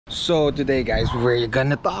So today guys, we're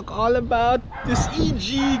gonna talk all about this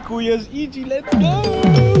EG, Kuya's EG. Let's go!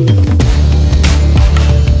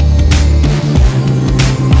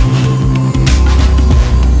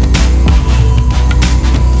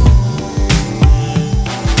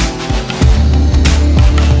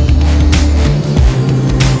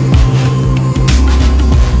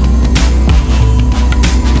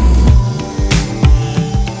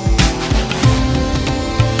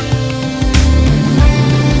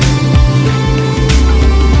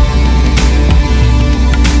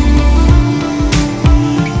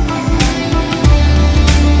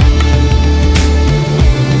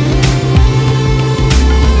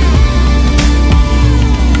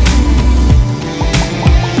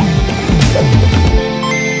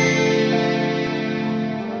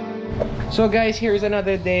 So guys, here's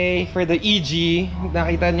another day for the EG.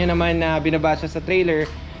 Nakita nyo naman na binabasa sa trailer.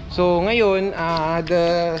 So ngayon,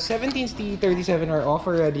 the 17C37 are off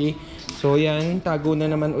already. So yan, tago na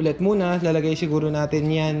naman ulit muna. Lalagay siguro natin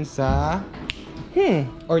yan sa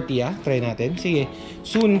Ortia. Try natin. Sige,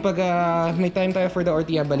 soon pag may time tayo for the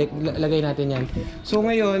Ortia, lagay natin yan. So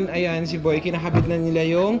ngayon, ayan, si Boy, kinakabit na nila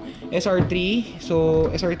yung SR3. So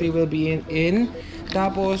SR3 will be in.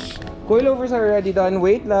 Tapos coilovers are already done.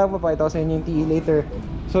 Wait lang, papakita ko sa inyo yung TE later.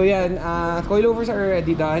 So yan, coilovers are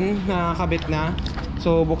already done. Nakakabit na.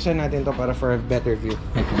 So buksan natin to para for a better view.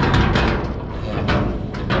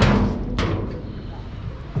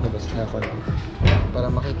 Labas na ako para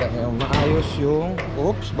makita nyo maayos yung...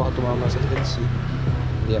 Oops, baka tumama sa lens.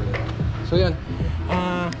 So yan,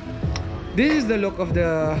 this is the look of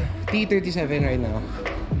the T37 right now.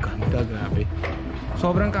 Ganda, grabe.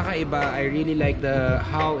 Sobrang kakaiba. I really like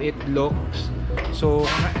how it looks. So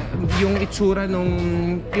yung itsura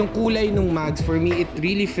yung kulay nung mags, for me it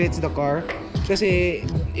really fits the car kasi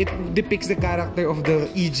it depicts the character of the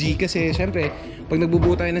EG. Kasi syempre pag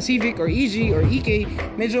nagbubuo tayo ng Civic or EG or EK,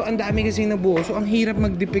 medyo ang dami kasi nabuo, so ang hirap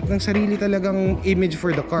mag-depict ng sarili talagang image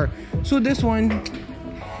for the car. So this one,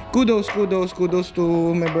 kudos to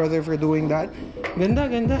my brother for doing that.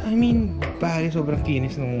 Ganda. I mean, pare, sobrang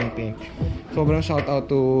kinis ng paint. Sobrang shout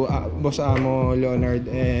out to Boss Amo,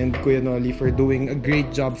 Leonard, and Kuya Nolly for doing a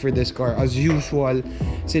great job for this car. As usual,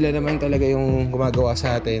 sila naman talaga yung gumagawa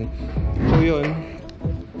sa atin. So yun,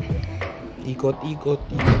 ikot.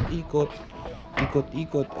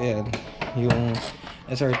 Ayan, yung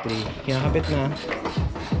SR3 kinakabit na.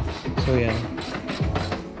 So yan.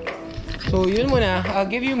 So yun muna, I'll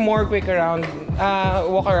give you more quick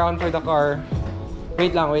walk around for the car.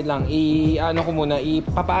 Wait lang.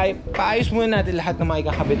 Paayos muna natin lahat ng mga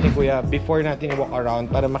ikakabit ni Kuya before natin walk around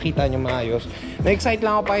para makita nyo maayos. Na-excite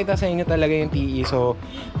lang ako pakita sa inyo talaga yung TE. So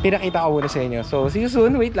pinakita ko muna sa inyo. So see you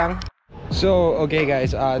soon, wait lang. So okay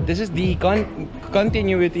guys, this is the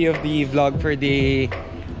continuity of the vlog for the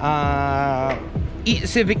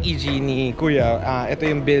Civic EG ni Kuya. Ito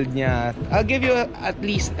yung build niya. I'll give you at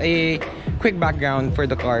least a quick background for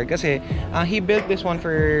the car kasi he built this one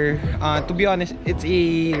for to be honest, it's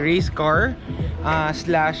a race car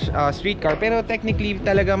slash street car, pero technically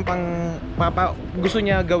talagang gusto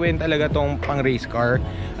niya gawin talaga tong pang race car,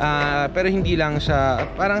 pero hindi lang siya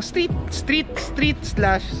parang street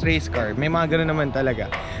slash race car. May mga ganun naman talaga.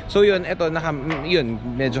 So yun, yun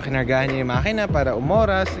medyo kinargahan niya yung makina para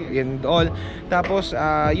umoras and all. Tapos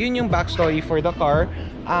yun yung backstory for the car.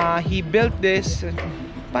 He built this,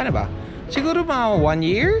 paano ba? Siguro mga 1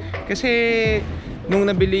 year kasi nung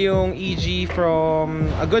nabili yung EG from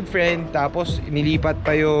a good friend, tapos nilipat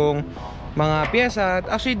pa yung mga pyesa.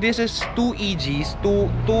 Actually this is 2 EGs, 2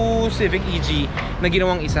 Civic EG na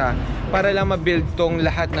ginawang isa para lang ma-build tong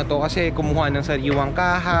lahat na to kasi kumuha ng sariwang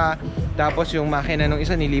kaha, tapos yung makina nung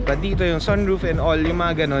isa nilipat dito, yung sunroof and all, yung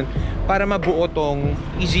mga ganun, para mabuo tong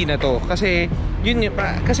EG na to. Kasi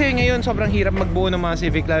kasi ngayon sobrang hirap magbuo ng mga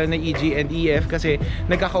Civic, lalo na EG and EF kasi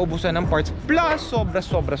nagkakaubusan ng parts, plus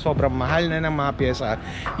sobrang mahal na ng mga pyesa.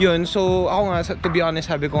 Yun, so ako nga, to be honest,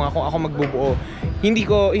 sabi ko nga kung ako magbubuo, hindi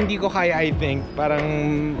ko kaya. I think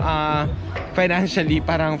parang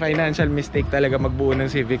financial mistake talaga magbuo ng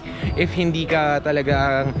Civic if hindi ka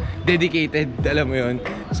talagang dedicated, alam mo yun.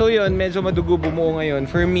 So yun, medyo madugo bumuo ngayon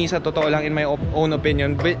for me, sa totoo lang, in my own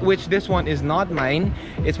opinion, which this one is not mine,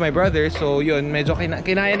 it's my brother. So yun, medyo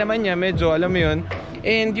kinaya naman niya, medyo alam mo yun.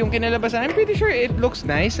 And yung kinalabasan, I'm pretty sure it looks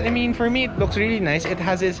nice. I mean, for me, it looks really nice. It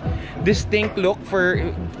has this distinct look for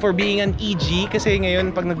being an EG. Kasi ngayon,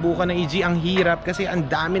 pag nagbuo ka ng EG, ang hirap. Kasi ang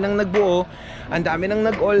dami nang nagbuo, ang dami nang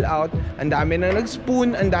nag-all out, ang dami nang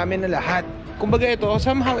nag-spoon, ang dami na lahat. Kumbaga ito,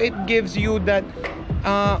 somehow it gives you that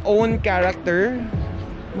own character.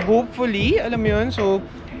 Hopefully, alam mo yun. So,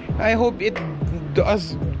 I hope it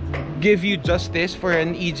does give you justice for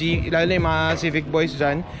an EG, lalo na yung mga Civic boys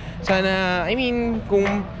dyan. Sana, I mean, kung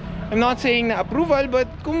I'm not saying na approval, but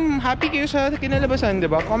kung happy kayo sa kinalabasan,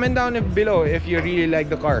 diba? Comment down below if you really like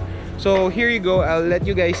the car. So here you go, I'll let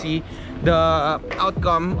you guys see the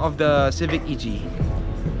outcome of the Civic EG.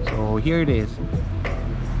 So here it is.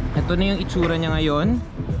 Ito na yung itsura niya ngayon.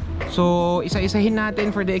 So isa-isahin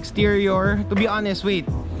natin for the exterior. To be honest, wait,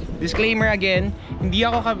 disclaimer again, hindi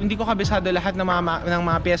ko kabisado lahat ng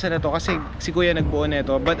mga pyesa na to kasi si Kuya nagbuo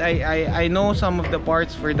nito, but I know some of the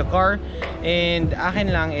parts for the car, and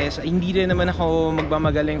akin lang is hindi rin naman ako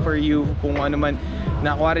magmamagaling for you kung ano man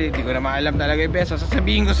na kuwari hindi ko na maalam talaga yung pyesa,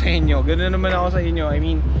 sasabihin ko sa inyo, ganoon naman ako sa inyo. I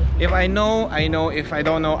mean, if I know, I know. If I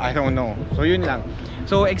don't know, I don't know. So yun lang.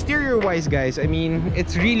 So exterior wise, guys, I mean,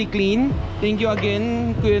 it's really clean. Thank you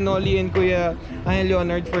again, Kuya Nolly and Kuya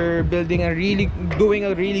Leonard, for doing a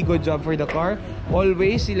really good job for the car.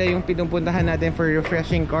 Always sila yung pinupuntahan natin for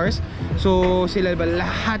refreshing cars. So sila ba,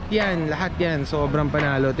 lahat yan sobrang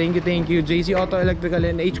panalo. Thank you JC Auto Electrical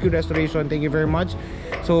and HQ Restoration, thank you very much.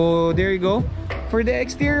 So there you go. For the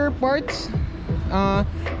exterior parts,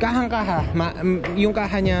 kahang-kaha, yung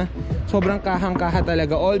kaha niya sobrang kahang-kaha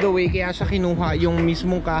talaga all the way, kaya siya kinuha yung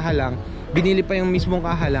mismong kaha lang, binili pa yung mismong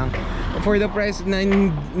kaha lang for the price na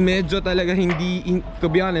medyo talaga hindi,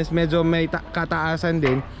 to be honest, medyo may kataasan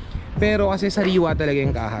din, pero kasi sariwa talaga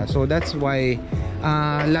yung kaha. So that's why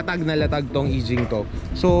latag na latag tong EG to.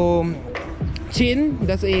 So chin,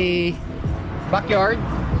 that's a backyard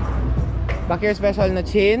special na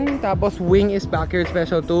chin, tapos wing is backyard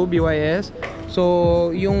special too, BYS.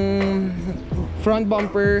 So yung front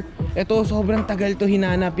bumper, ito sobrang tagal to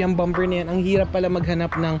hinanap yung bumper na yan. Ang hirap pala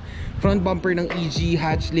maghanap ng front bumper ng EG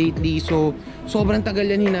hatch lately. So sobrang tagal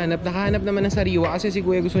yan hinanap. Nakahanap naman ng sariwa kasi si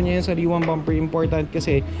Kuya gusto niya yung sariwang bumper. Important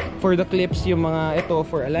kasi for the clips, yung mga ito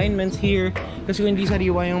for alignments here. Kasi kung hindi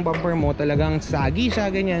sariwa yung bumper mo, talagang sagi siya,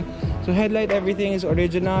 ganyan. So headlight, everything is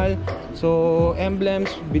original. So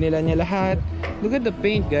emblems, binila niya lahat. Look at the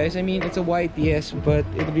paint, guys. I mean, it's a white, yes, but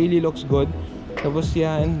it really looks good. Tapos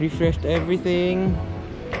yan, refreshed everything.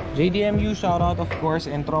 JDMU shoutout of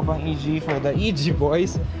course, and tropang EG for the EG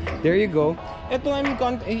boys. There you go. Ito,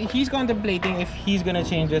 he's contemplating if he's gonna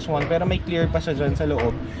change this one, pero may clear pa siya dyan sa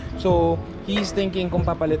loob. So he's thinking kung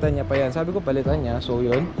papalitan niya pa yan. Sabi ko palitan niya, so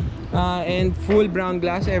yun. And full brown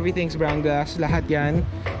glass, everything's brown glass, lahat yan.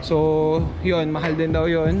 So yun, mahal din daw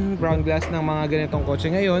yun, brown glass ng mga ganitong kotse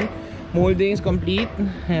ngayon. Moldings complete,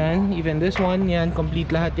 yan, even this one, yan,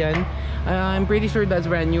 complete lahat yan. I'm pretty sure that's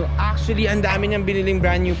brand new. Actually, ang dami niyang biniling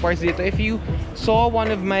brand new parts dito. If you saw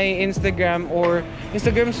one of my Instagram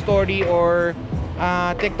story or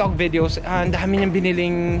TikTok videos, ang dami niyang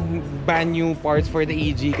biniling brand new parts for the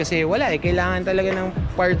EG kasi wala kailangan talaga ng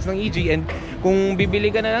parts ng EG, and kung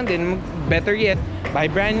bibili ka na lang din, better yet, buy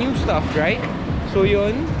brand new stuff, right? So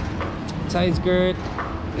yun, side skirt,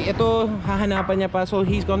 ito hahanapan niya pa, so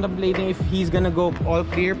he's contemplating if he's gonna go all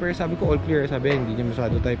clear, pero sabi ko all clear, sabi hindi niya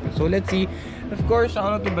masyado type. So let's see. Of course, shout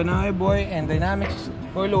out to Banae Boy and Dynamics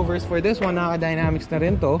coilovers for this one. Naka-Dynamics na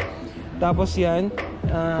rin to. Tapos yan,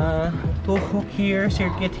 to hook here,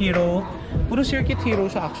 Circuit Hero, puro Circuit Hero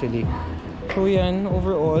siya actually. So yan,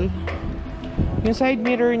 overall yung side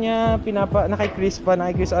mirror niya naka-Chris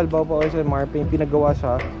Albao pa or sa Marpin, pinagawa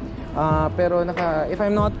siya. Pero if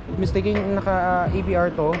I'm not mistaken, naka APR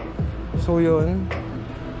to. So yun.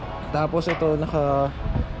 Tapos ito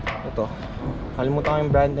ito, kalimutan ko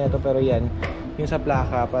yung brand nito, pero yan yung sa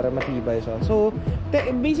plaka para matibay siya. So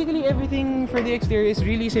basically everything for the exterior is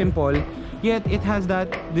really simple, yet it has that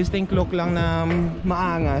distinct look lang na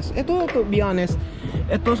maangas. Ito, to be honest,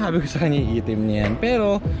 ito sabi ko sa kanya itim niyan,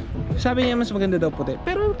 pero sabi niya mas maganda daw puti.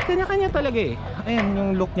 Pero kanya-kanya talaga eh. Ayan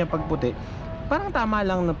yung look niya pag puti, parang tama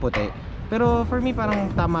lang na puti, pero for me parang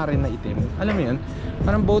tama rin na itim. Alam mo yun,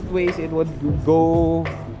 parang both ways it would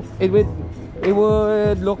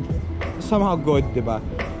look somehow good, diba?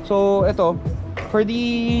 So ito, for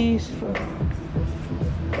the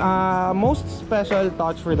most special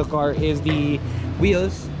touch for the car is the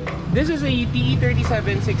wheels. This is a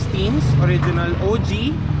TE3716s original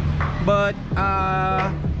OG, but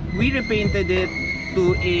we repainted it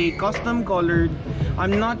to a custom colored,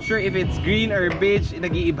 I'm not sure if it's green or beige,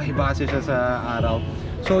 nag-iiba-iba kasi siya sa araw.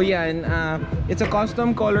 So yan, it's a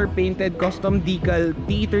custom color painted custom decal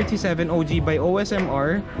TE37 OG by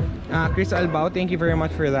OSMR, Chris Albao, thank you very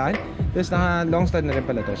much for that. Tapos naka long stud na rin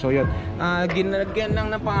pala to. So yun, ginalagyan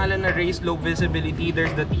lang ng pangalan na race low visibility.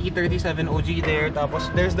 There's the T37 OG there.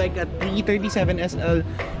 Tapos there's like a T37 SL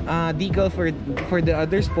decal for the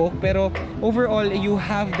other spoke. Pero overall, you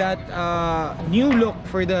have that new look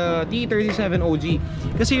for the T37 OG.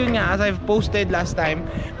 Kasi yun nga, as I've posted last time,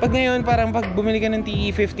 pag ngayon parang pag bumili ka ng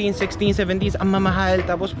T15, 16, 17s, ang mamahal.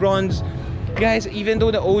 Tapos bronze, guys, even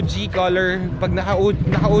though the OG color, pag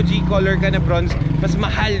naka-OG color ka na bronze, mas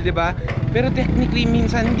mahal, di ba? Pero technically,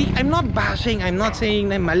 minsan, I'm not bashing, I'm not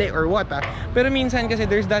saying na mali or what, pero minsan kasi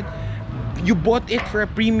there's that, you bought it for a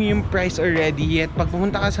premium price already, yet pag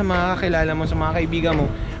pumunta ka sa mga kakilala mo, sa mga kaibigan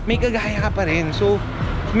mo, may kagaya ka pa rin. So,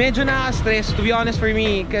 medyo nakaka-stress, to be honest for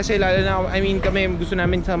me, kasi lalo na, I mean, kami gusto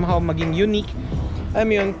namin somehow maging unique. I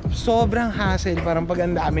mean, sobrang hassle, parang pag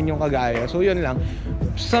ang dami yung kagaya. So, yun lang.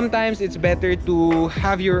 Sometimes it's better to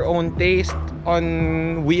have your own taste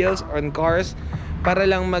on wheels, on cars, para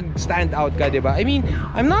lang mag-stand out ka, diba? I mean,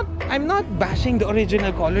 I'm not bashing the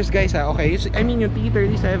original colors, guys, ha? Okay, I mean, yung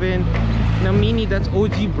T37 na Mini, that's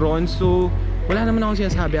OG bronze, so wala naman akong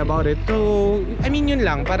sinasabi about it. So, I mean, yun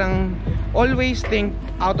lang, parang always think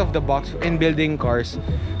out of the box in building cars.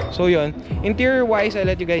 So, yun. Interior wise, I'll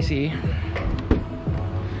let you guys see.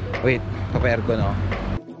 Wait, papair ko, no?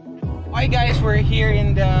 Okay guys, we're here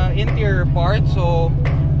in the interior part. So,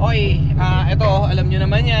 okay, ito, alam nyo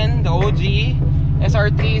naman yan, the OG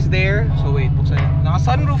SR3 is there. So wait, buksan yun.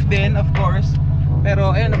 Naka-sunroof din, of course.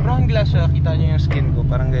 Pero, ayun, brown glass siya. Kita nyo yung skin ko,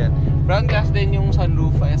 parang ganyan. Brown glass din yung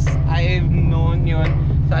sunroof, as I've known yun.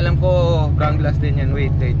 So, alam ko, brown glass din yan.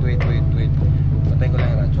 Wait. Patay ko lang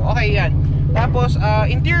yung radyo. Okay, yan. Tapos,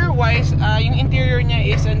 interior wise, yung interior niya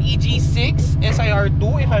is an EG6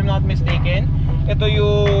 SIR2, if I'm not mistaken. Ito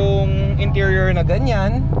yung interior na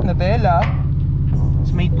ganyan, na tela.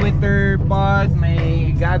 Tapos may Twitter pod,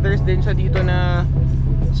 may gathers din siya dito na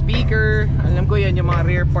speaker. Alam ko yan yung mga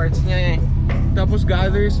rear parts niya eh. Tapos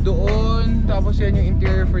gathers doon. Tapos yan yung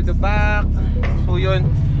interior for the back. So yun.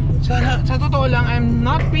 Sa totoo lang, I'm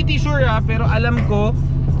not pretty sure pero alam ko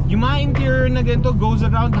yung mga interior na ganito goes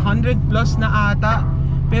around 100 plus na ata.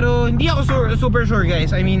 Pero hindi ako super sure,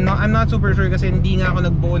 guys. I mean, I'm not super sure kasi hindi nga ako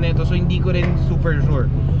nagbuo nito, so hindi ko rin super sure.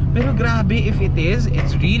 Pero grabe, if it is,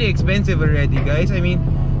 it's really expensive already, guys. I mean,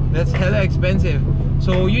 that's hella expensive.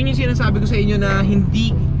 So yun yung sinasabi ko sa inyo na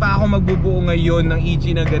hindi pa ako magbubuo ngayon ng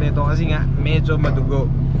EG na ganito kasi nga medyo madugo.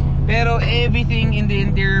 Pero everything in the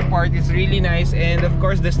interior part is really nice. And of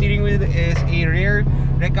course, the steering wheel is a rare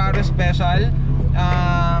Recaro special.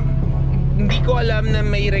 Hindi ko alam na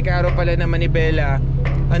may Recaro pala na manibela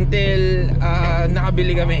until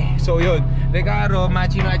nakabili kami. So yun, Recaro,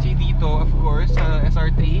 matchy-matchy dito, of course, sa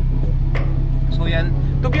SR3. So yan,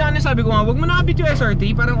 to be honest, sabi ko nga, wag mo nakabit yung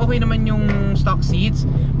SR3. Parang okay naman yung stock seats,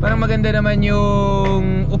 parang maganda naman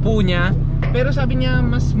yung upo niya. Pero sabi niya,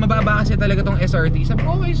 mas mababa kasi talaga tong SR3. Sabi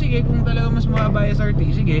ko, okay, sige, kung talaga mas mababa yung SR3,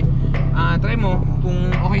 sige, try mo, kung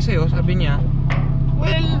okay sa'yo. Sabi niya,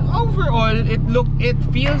 well, overall, it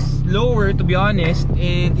feels lower, to be honest,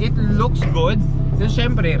 and it looks good. Kasi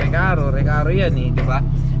syempre, Recaro yan eh, di ba?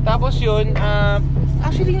 Tapos yun,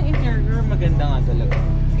 actually yung interior maganda nga talaga.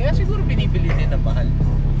 Kaya siguro binibili din na mahal.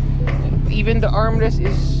 Even the armrest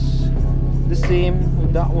is the same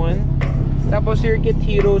with that one. Tapos circuit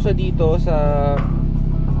hero sa dito, sa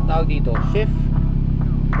tawag dito, shift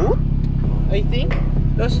boot, I think.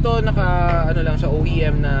 Tapos to naka ano lang sa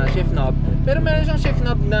OEM na shift knob. Pero meron siyang shift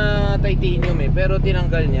knob na titanium eh, pero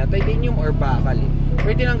tinanggal niya, titanium or bakal eh.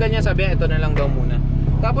 Pero tinanggal niya, sabi niya ito na lang daw muna.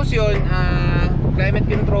 Tapos yun, climate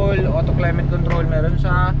control, auto climate control meron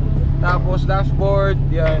siya. Tapos dashboard,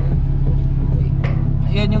 yan.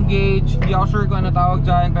 Yan yung gauge, hindi ako sure kung ano tawag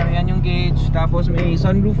dyan, pero yan yung gauge. Tapos may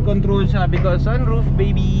sunroof control siya because sunroof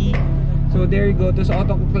baby. So there you go. Tapos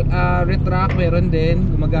auto retract meron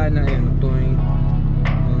din, gumagana yan.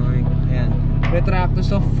 Ayan, retract to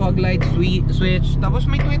soft fog light switch. Tapos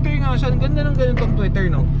may Twitter nga siya, ganda ng ganitong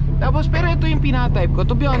Twitter, no? Tapos pero ito yung pinatype ko,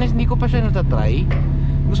 to be honest hindi ko pa siya natatry.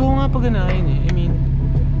 Gusto ko nga paganahin eh. I mean,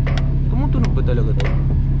 tumutunog ba talaga to?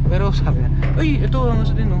 Pero sabi na, ay ito ang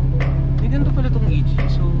gusto din, no? May ganito pala tong EG.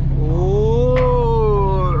 So,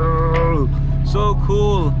 oh, so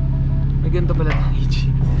cool. May ganito pala tong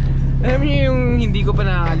EG. Alam niyo yung hindi ko pa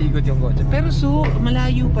nakakalikot yung kotse, pero so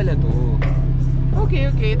malayo pala to.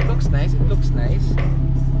 Okay, it looks nice,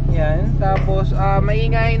 yan. Tapos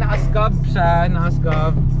maingay, naka-scub siya,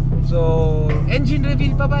 naka-scub. So engine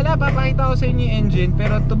reveal pa pala, papakita ko sa inyo yung engine.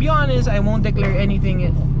 Pero to be honest, I won't declare anything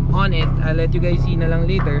on it. I'll let you guys see na lang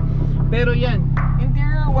later. Pero yan,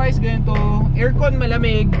 interior wise ganito, aircon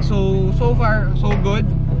malamig. So far so good.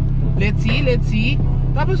 Let's see.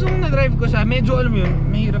 Tapos nung na-drive ko siya, medyo alam mo yun,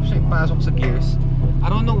 mahirap siya ipasok sa gears. I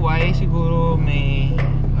don't know why, siguro may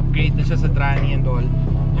upgrade na siya sa tranny and all.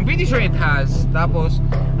 I'm pretty sure it has. Tapos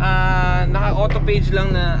naka-auto page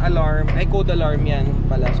lang na alarm. Ay, code alarm yan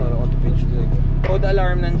pala. Sorry, auto page. Code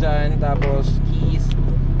alarm nandyan. Tapos keys.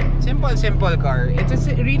 Simple car. It's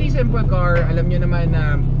a really simple car. Alam nyo naman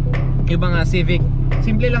na yung mga Civic,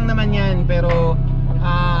 simple lang naman yan. Pero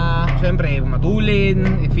syempre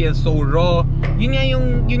matulin. It feels so raw. Yun nga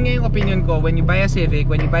yung opinion ko. When you buy a Civic,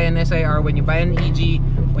 when you buy an SIR, when you buy an EG,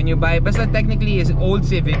 when you buy, basta technically is old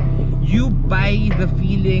Civic, you buy the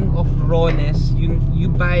feeling of rawness. You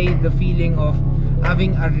buy the feeling of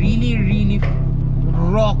having a really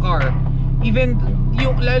raw car. Even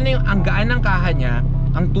yung lalo na yung ang gaan ng kaha niya,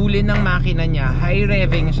 ang tulin ng makina niya, high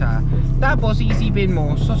revving siya. Tapos iisipin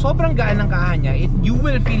mo, so sobrang gaan ng kaha niya, you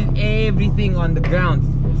will feel everything on the ground.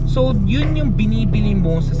 So yun yung binibili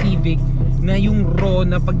mo sa Civic, na yung raw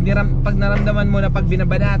na pag naramdaman mo, na pag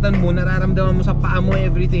binabanatan mo, nararamdaman mo sa paa mo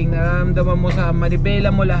everything, nararamdaman mo sa manibela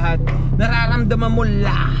mo lahat, nararamdaman mo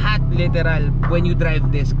lahat literal when you drive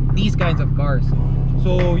these kinds of cars.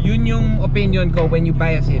 So yun yung opinion ko when you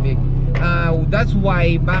buy a Civic. That's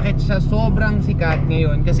why bakit siya sobrang sikat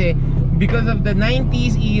ngayon, kasi because of the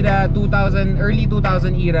 90s era, 2000, early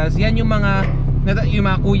 2000 eras, yan yung mga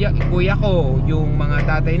kuya ko, yung mga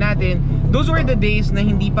tatay natin. Those were the days na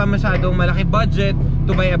hindi pa masyadong malaki budget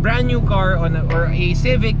to buy a brand new car or a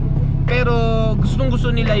Civic, pero gustong gusto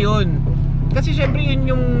nila yun. Kasi syempre yun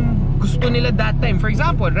yung gusto nila that time. For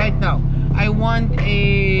example, right now, I want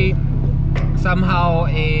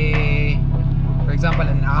for example,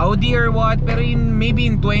 an Audi or what, pero maybe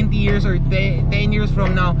in 20 years or 10 years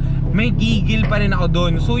from now, may gigil pa rin ako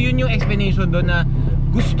doon. So yun yung explanation doon, na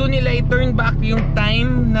gusto nila i-turn back yung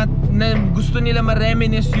time na gusto nila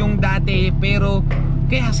ma-reminisce yung dati, pero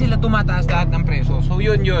kaya sila tumataas lahat ng presyo. So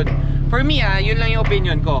yun. For me yun lang yung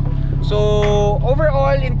opinion ko. So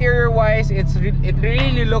overall, interior wise, it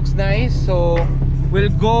really looks nice. So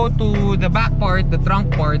we'll go to the back part, the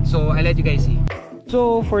trunk part. So I'll let you guys see.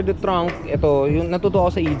 So for the trunk, ito, yung natuto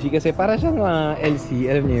ako sa EG kasi para siyang LC,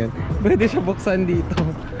 alam niyo yun. Pwede siya buksan dito.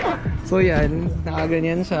 So yan,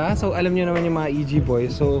 nakaganyan siya. So alam niyo naman yung mga EG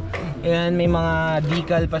boys. So ayan, may mga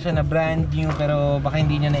decal pa siya na brand new, pero baka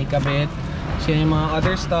hindi niya naikabit. So yan yung mga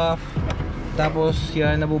other stuff. Tapos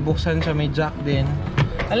yan, nabubuksan siya, may jack din.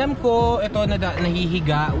 Alam ko ito na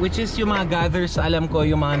nahihiga, which is yung mga gathers, alam ko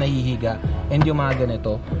yung mga nahihiga and yung mga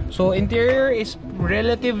ganito. So interior is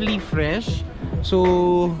relatively fresh.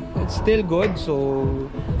 So it's still good. So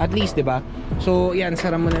at least, diba? So yan,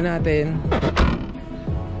 sara muna natin.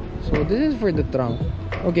 So this is for the trunk.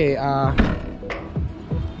 Okay,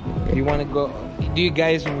 do you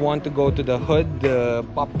guys want to go to the hood,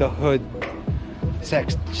 pop the hood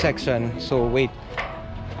section? So wait,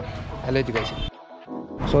 I'll let you guys see.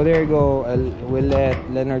 So there you go. We'll let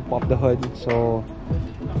Leonard pop the hood. So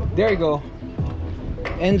there you go.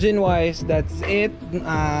 Engine wise, that's it.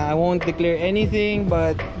 I won't declare anything,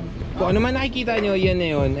 but kung ano man nakikita nyo, yan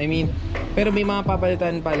na yun. I mean, pero may mga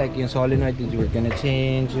papalitan pa, like yung solenoid, we're gonna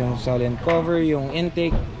change yung solenoid cover, yung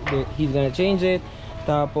intake, he's gonna change it.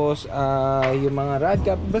 Tapos yung mga rad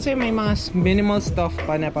cap, basta may mga minimal stuff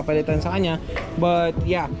pa na papalitan sa kanya. But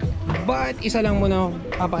yeah, but isa lang muna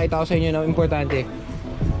papakita ko sa inyo na importante.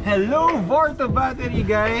 Hello Varta battery,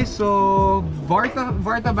 guys. So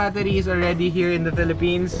Varta battery is already here in the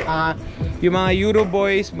Philippines. Yung mga Euro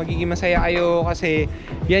boys, magiging masaya kayo kasi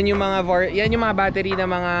yan yung mga battery na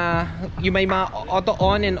yung may mga auto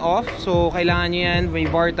on and off. So kailangan nyo yan, may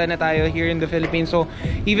Varta na tayo here in the Philippines. So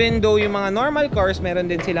even though yung mga normal cars, meron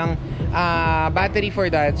din silang battery for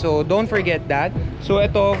that. So don't forget that. So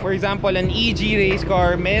ito, for example, an EG race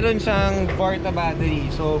car, meron siyang Varta battery.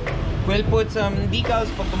 So we'll put some decals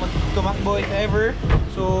pag tumakbo if ever.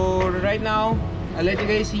 So right now, I'll let you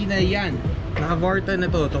guys see na yan, naka-Varta na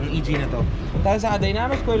to, tong EG na to. Tapos sa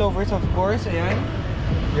dynamic coilovers, of course, ayan,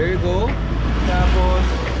 there you go. Tapos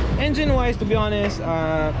engine wise, to be honest,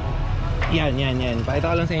 yan. Pakita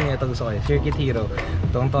ko lang sa inyo, ito gusto ko eh, Circuit Hero.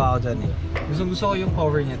 Tuwang tawa ako dyan eh. Gusto ko yung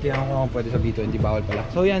cover niya, tiyan ko kung pwede sa B2, hindi bawal pala.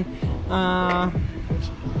 So yan,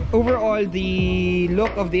 overall, the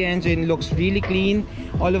look of the engine looks really clean.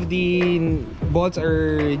 All of the bolts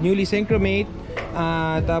are newly synchromate.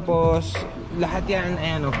 Tapos lahat yan,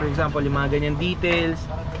 ayan, for example, yung mga ganyan details,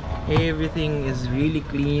 everything is really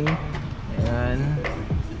clean. Ayan,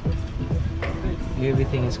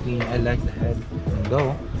 everything is clean. I like the head.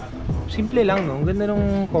 Though simple lang, no? Ang ganda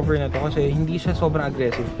ng cover na to kasi hindi siya sobrang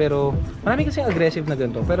aggressive, pero marami kasi aggressive na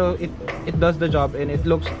ganito, pero it does the job and it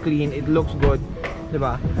looks clean, it looks good,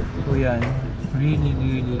 diba? So yan, really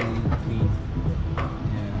clean.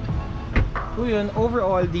 So yun,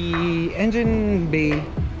 overall, the engine bay,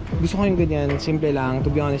 gusto ko yung ganyan, simple lang.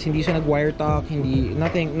 To be honest, hindi siya nag-wire talk, hindi,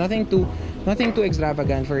 nothing too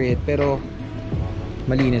extravagant for it. Pero,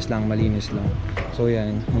 malinis lang. So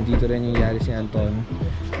yan, nandito rin yung Yaris ni Anton.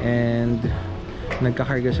 And,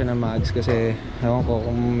 nagkakarga siya ng mags kasi, ewan ko,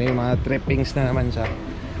 kung may mga trippings na naman siya.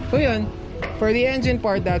 So yun, for the engine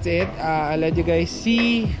part, that's it. I'll let you guys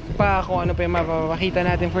see pa kung ano pa yung mapapakita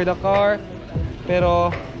natin for the car.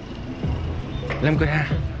 Pero alam ko na.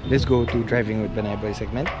 Let's go to driving with Banay Boy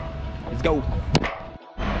segment. Let's go!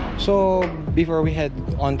 So before we head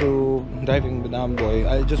on to driving with Banay Boy,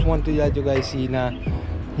 I just want to let you guys see na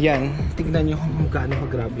yan, tignan nyo kung gaano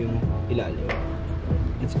ka-grabe yung ilalim.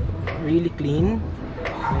 It's really clean.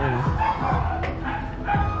 Ayan.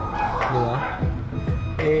 Diba?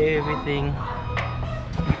 Everything,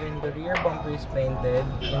 even the rear bumper is painted.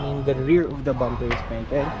 I mean, the rear of the bumper is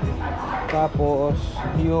painted. Tapos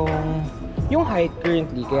yung height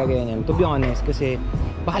currently, kaya ganyan, to be honest, kasi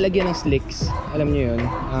baka lagyan ng slicks, alam nyo yun.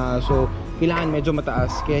 So kailangan medyo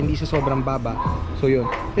mataas, kaya hindi siya sobrang baba. So yun,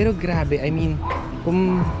 pero grabe, I mean,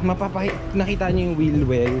 kung nakita nyo yung wheel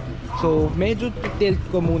well, so medyo tilt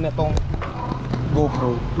ko muna tong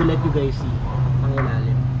GoPro to let you guys see ang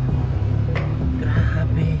ilalim.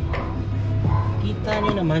 Grabe. Kita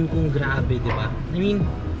nyo naman kung grabe, di ba? I mean,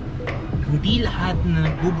 hindi lahat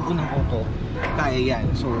na nagbubuko ng auto kaya yan.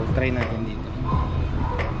 So, try natin dito.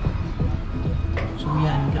 So,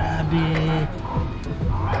 yan. Grabe.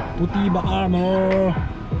 Puti ba mo?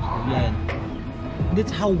 So, yan.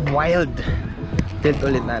 That's how wild. Tilt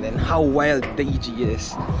ulit natin. How wild the EG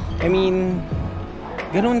is. I mean,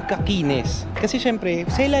 ganun kakinis. Kasi syempre,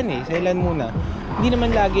 selan muna. Hindi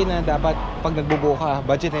naman lagi na dapat pag nagbubuo ka,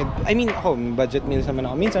 budgeted. I mean, ako, budget meals naman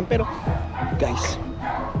ako minsan. Pero, guys,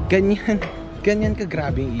 ganyan ka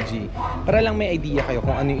grabe yung EG. Para lang may idea kayo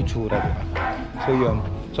kung ano yung itsura, diba? So, yun.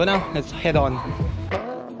 So, now, let's head on.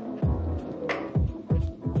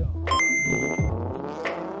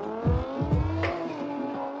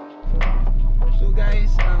 So,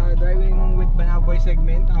 guys, driving with Banaboy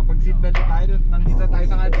segment. Pag seatbelt tayo, nandito tayo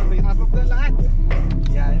sa kanto. May harap na lahat.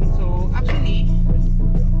 Yan. So, actually,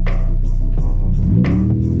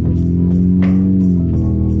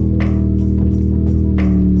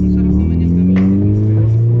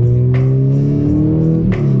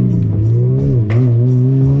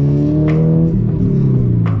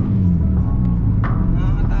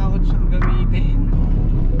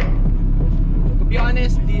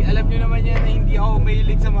 alam nyo naman yan na hindi ako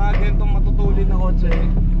mahilig sa mga ganitong matutulin na kotse,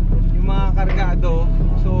 yung mga kargado.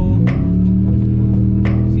 So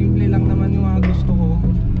simple lang naman yung mga gusto ko,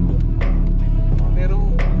 pero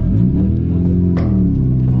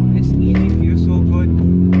this easy feels so good.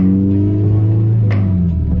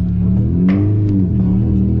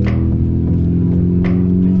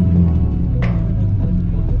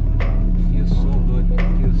 Feels so good.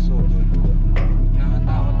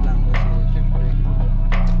 Nakatakot lang kasi syempre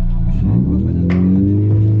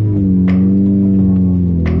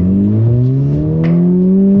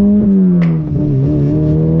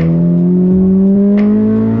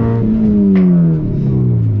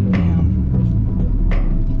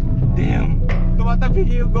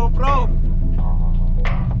yung GoPro.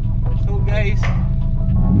 So guys,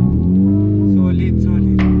 solid.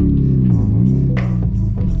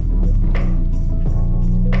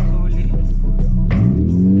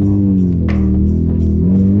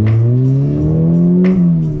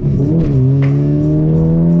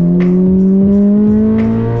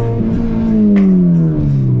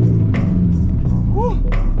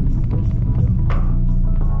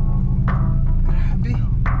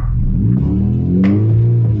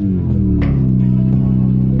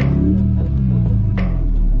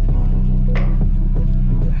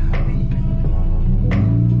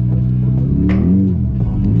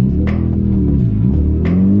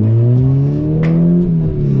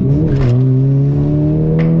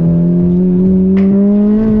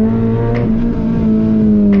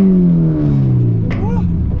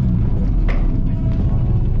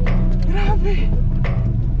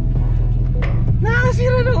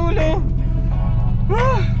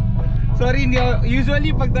 Sorry, hindi ako,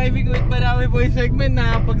 usually pag driving with Marami Boy segment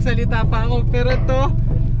na pagsalita pa ako, pero to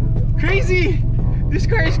crazy! This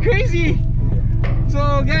car is crazy!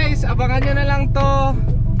 So guys, abangan nyo na lang to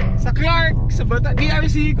sa Clark, sa Bata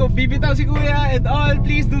DRC, kung bibitaw si Kuya and all,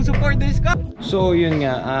 please do support this car. So yun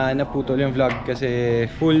nga, naputol yung vlog kasi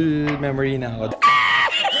full memory na ako.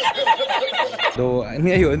 So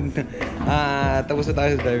ngayon, Tapos na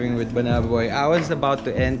tayo sa driving with Banaboy. I was about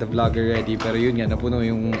to end the vlog already, pero yun nga, napuno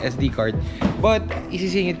yung SD card. But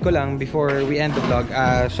isisingit ko lang before we end the vlog.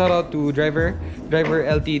 Shout out to Driver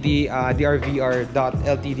Ltd,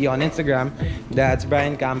 drvr.ltd on Instagram. That's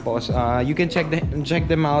Brian Campos. You can check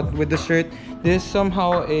them out with the shirt. This is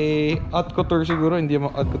somehow a haute couture siguro, hindi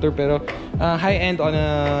mo haute couture, pero high end on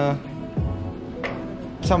a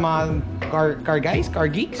sa mga car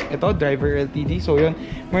geeks. Ito, Driver Ltd. So yun,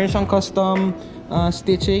 meron siyang custom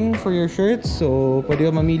stitching for your shirts. So pwede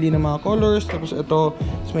ka mamili ng mga colors. Tapos ito,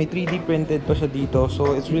 so may 3D printed pa siya dito.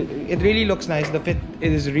 So it really looks nice. The fit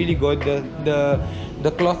is really good.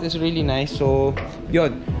 The cloth is really nice. So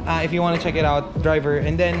yun, if you want to check it out, Driver.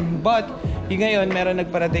 And then, but yung ngayon, meron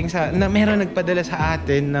nagpadala sa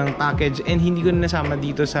atin ng package, and hindi ko na nasama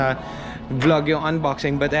dito sa vlog yung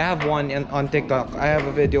unboxing, but I have one on TikTok. I have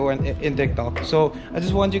a video in TikTok. So I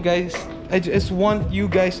just want you guys to let you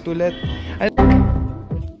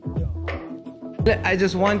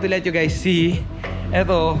guys see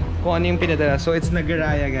eto kung ano yung pinadala. So it's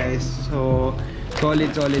Nagaraya, guys. So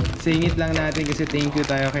solid. Singit lang natin kasi thank you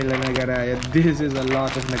tayo kay Nagaraya. This is a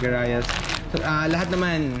lot of Nagarayas. So, lahat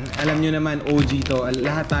naman, alam nyo naman, OG to.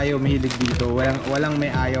 Lahat tayo mahilig dito. Walang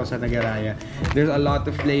may ayaw sa Nagaraya. There's a lot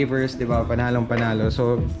of flavors, di ba? Panalong-panalo.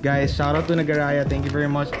 So, guys, shout out to Nagaraya. Thank you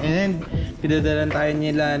very much. And pinadalan tayo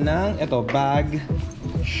nila ng, ito, bag,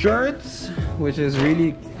 shirts, which is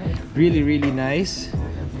really nice.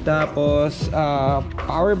 Tapos,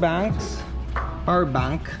 power bank,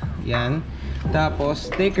 yan.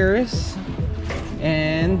 Tapos, stickers,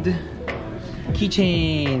 and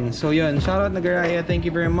keychain. So yun, shoutout Nagaraya, thank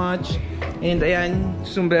you very much. And ayan,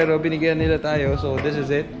 sombrero, binigyan nila tayo. So this is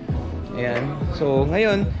it. Ayan. So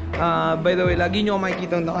ngayon, by the way, lagi nyo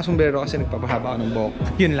makikita ng nakasombrero kasi nagpapahaba ako ng buhok.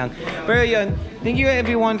 Yun lang. Pero yun, thank you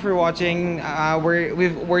everyone for watching.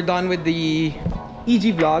 We're done with the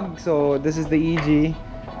EG vlog. So this is the EG.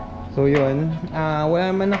 So yun,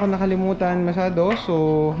 wala man ako nakalimutan masyado.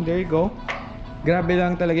 So there you go. Grabe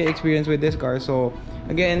lang talaga experience with this car. So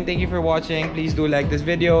again, thank you for watching. Please do like this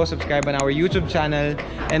video, subscribe on our YouTube channel,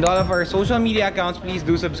 and all of our social media accounts. Please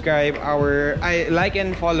do subscribe like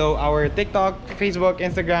and follow our TikTok, Facebook,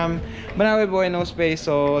 Instagram, Banawe Boy No Space.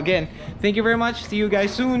 So again, thank you very much. See you guys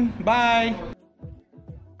soon. Bye.